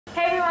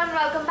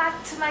welcome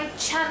back to my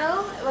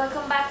channel.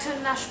 Welcome back to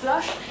Nash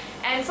Blush.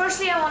 And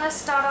firstly, I want to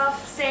start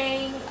off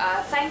saying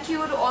thank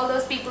you to all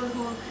those people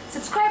who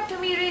subscribed to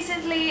me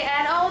recently,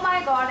 and oh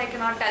my god, I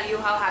cannot tell you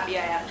how happy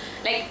I am.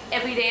 Like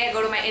every day I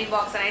go to my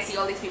inbox and I see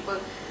all these people,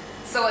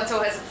 so and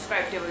so has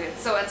subscribed to me,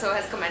 so and so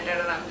has commented,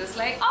 and I'm just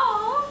like,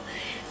 oh.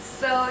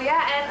 So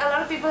yeah, and a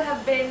lot of people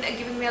have been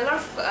giving me a lot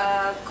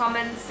of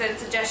comments and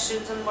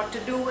suggestions on what to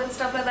do and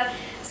stuff like that.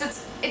 So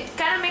it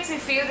kind of makes me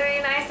feel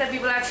very nice that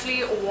people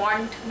actually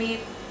want me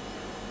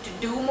to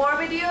do more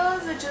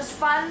videos, which is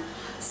fun.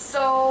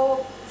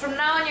 So from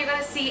now on, you're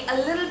gonna see a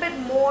little bit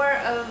more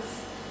of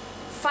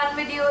fun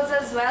videos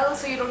as well,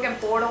 so you don't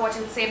get bored of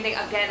watching the same thing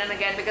again and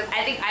again, because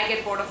I think I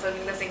get bored of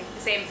filming the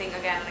same thing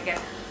again and again.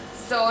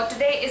 So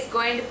today is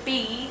going to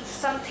be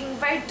something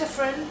very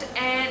different,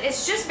 and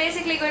it's just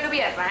basically going to be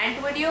a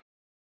rant video.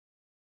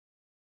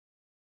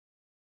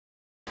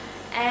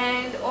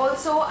 And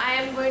also I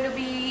am going to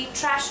be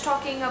trash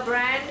talking a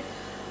brand.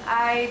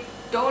 I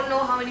don't know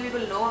how many people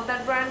know of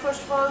that brand,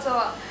 first of all,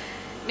 so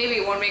maybe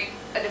it won't make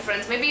a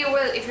difference. Maybe you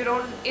will. If you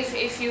don't,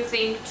 if you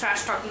think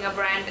trash talking a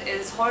brand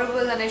is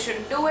horrible and I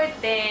shouldn't do it,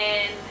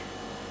 then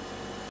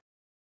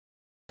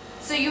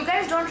so you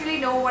guys don't really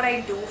know what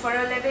I do for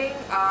a living,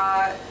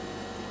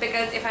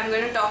 because if I'm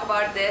going to talk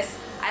about this,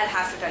 I'll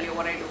have to tell you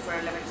what I do for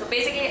a living. So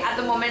basically at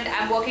the moment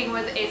I'm working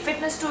with a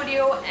fitness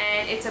studio,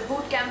 and it's a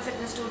boot camp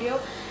fitness studio,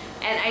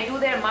 and I do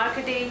their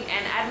marketing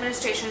and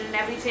administration and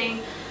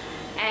everything.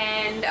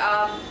 And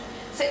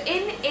so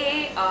in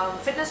a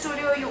fitness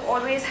studio, you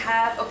always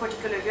have a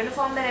particular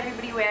uniform that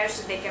everybody wears,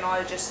 so they can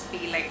all just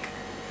be like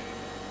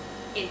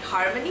in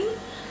harmony.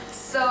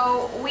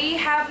 So we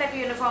have like a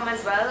uniform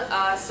as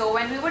well. So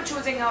when we were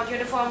choosing out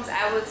uniforms,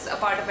 I was a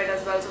part of it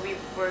as well. So we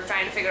were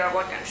trying to figure out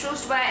what kind of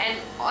shoes to buy, and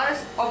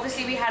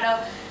obviously we had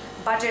a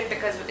budget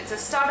because it's a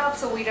startup,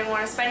 so we didn't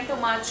want to spend too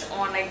much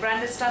on like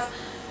branded stuff.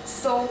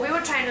 So we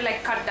were trying to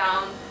like cut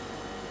down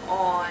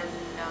on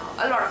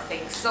a lot of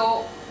things.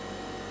 So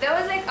there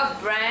was like a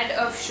brand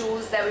of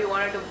shoes that we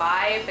wanted to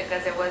buy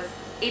because it was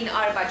in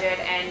our budget,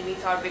 and we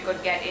thought we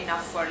could get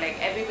enough for like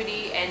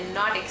everybody and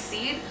not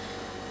exceed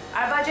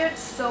our budget.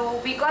 So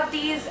we got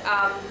these.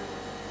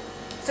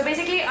 So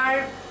basically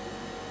our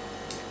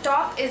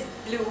top is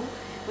blue,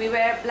 we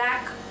wear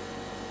black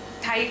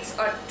tights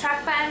or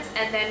track pants,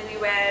 and then we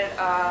wear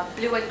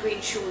blue and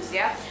green shoes.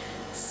 Yeah,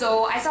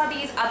 so I saw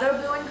these other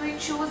blue and green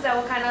shoes that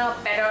were kind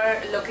of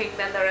better looking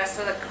than the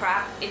rest of the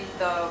crap in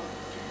the,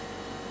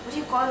 what do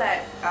you call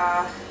that,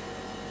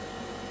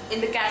 in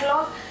the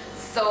catalog.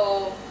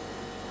 So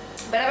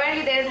but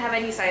apparently they didn't have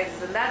any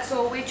sizes in that,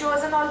 so we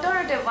chose an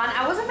alternative one.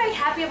 I wasn't very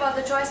happy about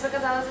the choice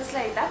because I was just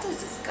like, that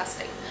is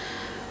disgusting,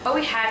 but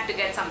we had to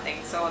get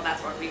something, so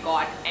that's what we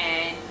got,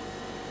 and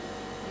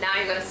now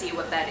you're gonna see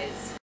what that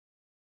is.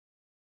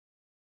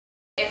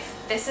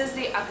 If this is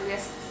the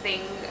ugliest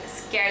thing,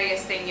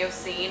 scariest thing you've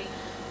seen,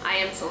 I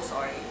am so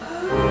sorry.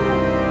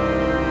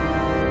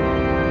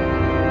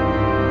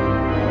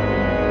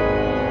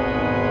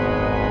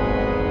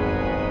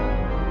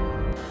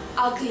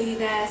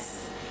 Ugliness.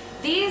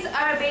 These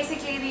are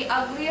basically the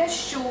ugliest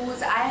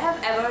shoes I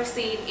have ever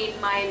seen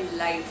in my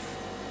life.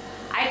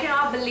 I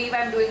cannot believe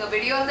I'm doing a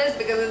video on this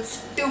because it's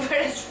stupid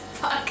as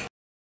fuck.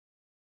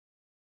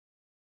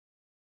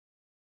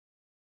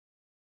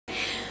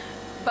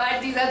 But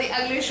these are the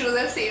ugliest shoes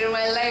I've seen in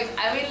my life.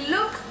 I mean,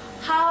 look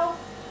how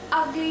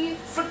ugly,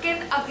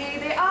 freaking ugly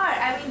they are.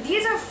 I mean,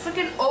 these are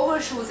freaking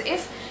overshoes.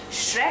 If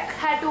Shrek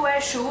had to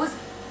wear shoes,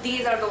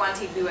 these are the ones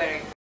he'd be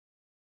wearing.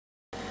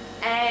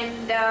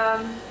 And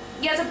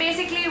yeah, so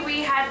basically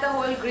we had the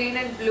whole green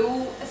and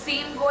blue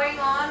theme going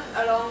on,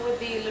 along with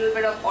the little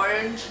bit of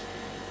orange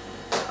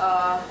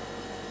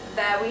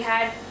that we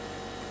had.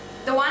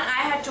 The one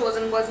I had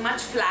chosen was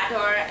much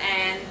flatter,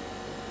 and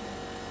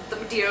the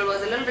material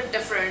was a little bit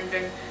different,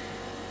 and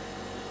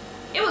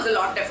it was a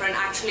lot different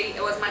actually.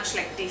 It was much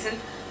like decent.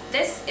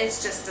 This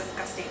is just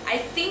disgusting. I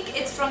think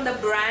it's from the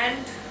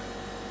brand,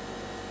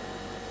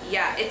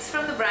 yeah, it's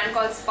from the brand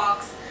called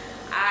Sparks.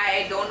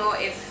 I don't know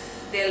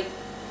if they'll,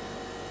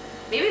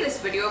 maybe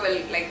this video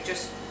will like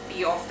just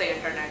be off the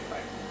internet, but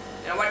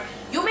you know what,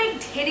 you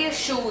make hideous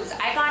shoes,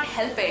 I can't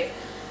help it.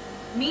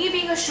 Me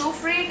being a shoe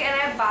freak,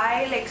 and I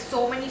buy like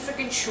so many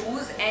freaking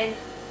shoes, and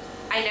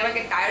I never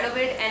get tired of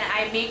it, and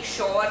I make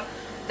sure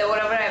that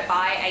whatever I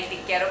buy, I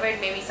take care of it.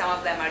 Maybe some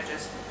of them are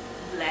just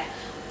bleh,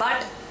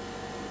 but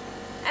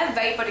I'm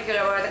very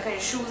particular about the kind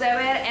of shoes I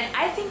wear, and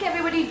I think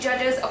everybody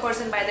judges a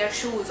person by their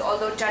shoes,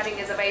 although judging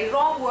is a very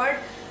wrong word.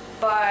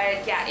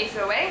 But yeah, if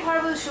you're wearing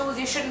horrible shoes,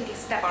 you shouldn't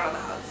step out of the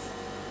house.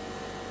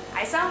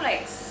 I sound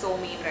like so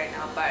mean right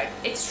now, but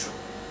it's true.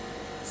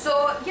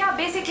 So yeah,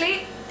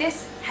 basically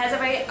this has a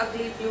very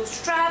ugly blue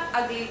strap,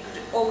 ugly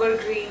ogre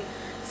green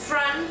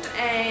front,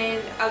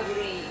 and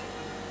ugly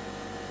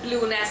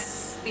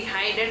blueness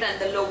behind it,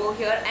 and the logo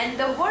here. And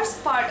the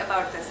worst part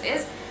about this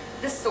is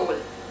the sole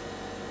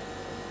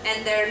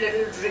and their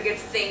little rigid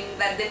thing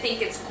that they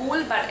think it's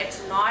cool, but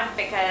it's not,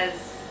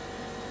 because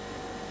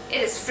it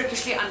is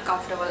freakishly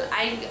uncomfortable.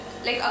 I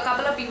like a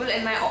couple of people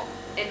in my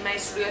in my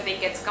studio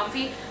think it's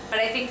comfy, but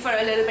I think for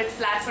a little bit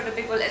flat-footed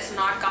people it's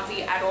not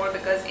comfy at all,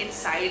 because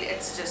inside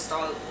it's just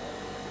all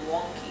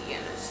wonky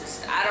and it's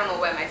just, I don't know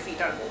where my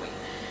feet are going.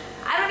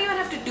 I don't even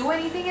have to do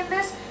anything in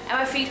this and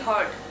my feet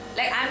hurt.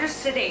 Like, I'm just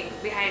sitting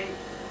behind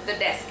the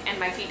desk and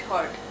my feet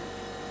hurt.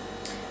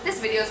 This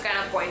video is kind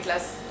of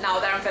pointless now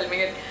that I'm filming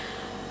it,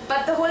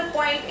 but the whole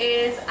point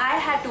is I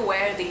had to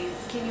wear these.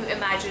 Can you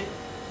imagine?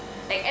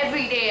 Like,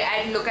 every day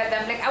I'd look at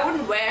them. Like, I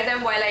wouldn't wear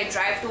them while I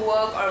drive to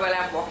work or while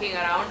I'm walking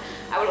around.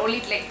 I would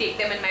only like take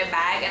them in my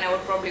bag, and I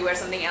would probably wear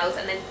something else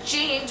and then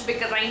change,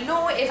 because I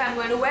know if I'm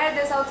going to wear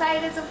this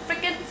outside, it's a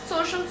freaking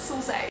social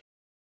suicide.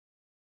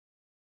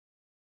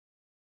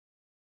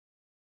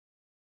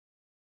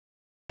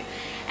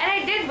 And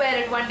I did wear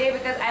it one day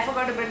because I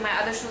forgot to bring my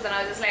other shoes, and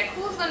I was just like,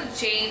 who's gonna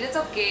change? It's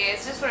okay,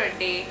 it's just for a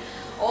day.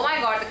 Oh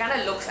my god, the kind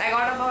of looks I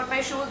got about my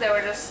shoes,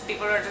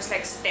 people were just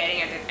like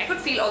staring at it. I could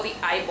feel all the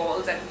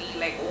eyeballs at me,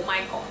 like, oh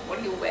my god, what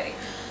are you wearing?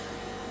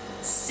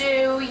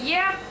 So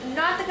yeah,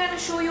 not the kind of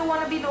shoe you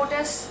want to be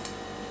noticed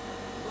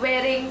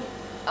wearing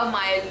a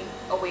mile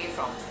away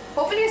from.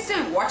 Hopefully you're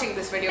still watching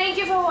this video. Thank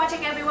you for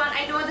watching, everyone.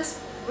 I know this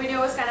video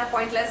was kind of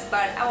pointless,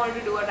 but I wanted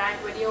to do a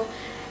rant video.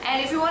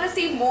 And if you want to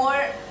see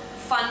more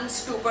fun,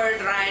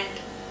 stupid rant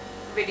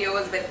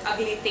videos with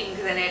ugly things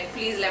in it,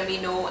 please let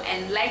me know,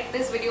 and like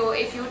this video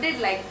if you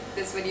did like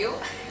this video.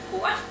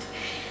 What?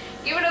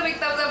 Give it a big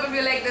thumbs up if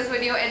you like this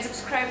video, and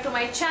subscribe to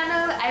my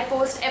channel. I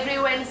post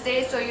every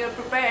Wednesday, so you're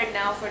prepared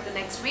now for the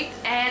next week,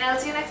 and I'll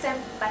see you next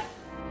time. Bye.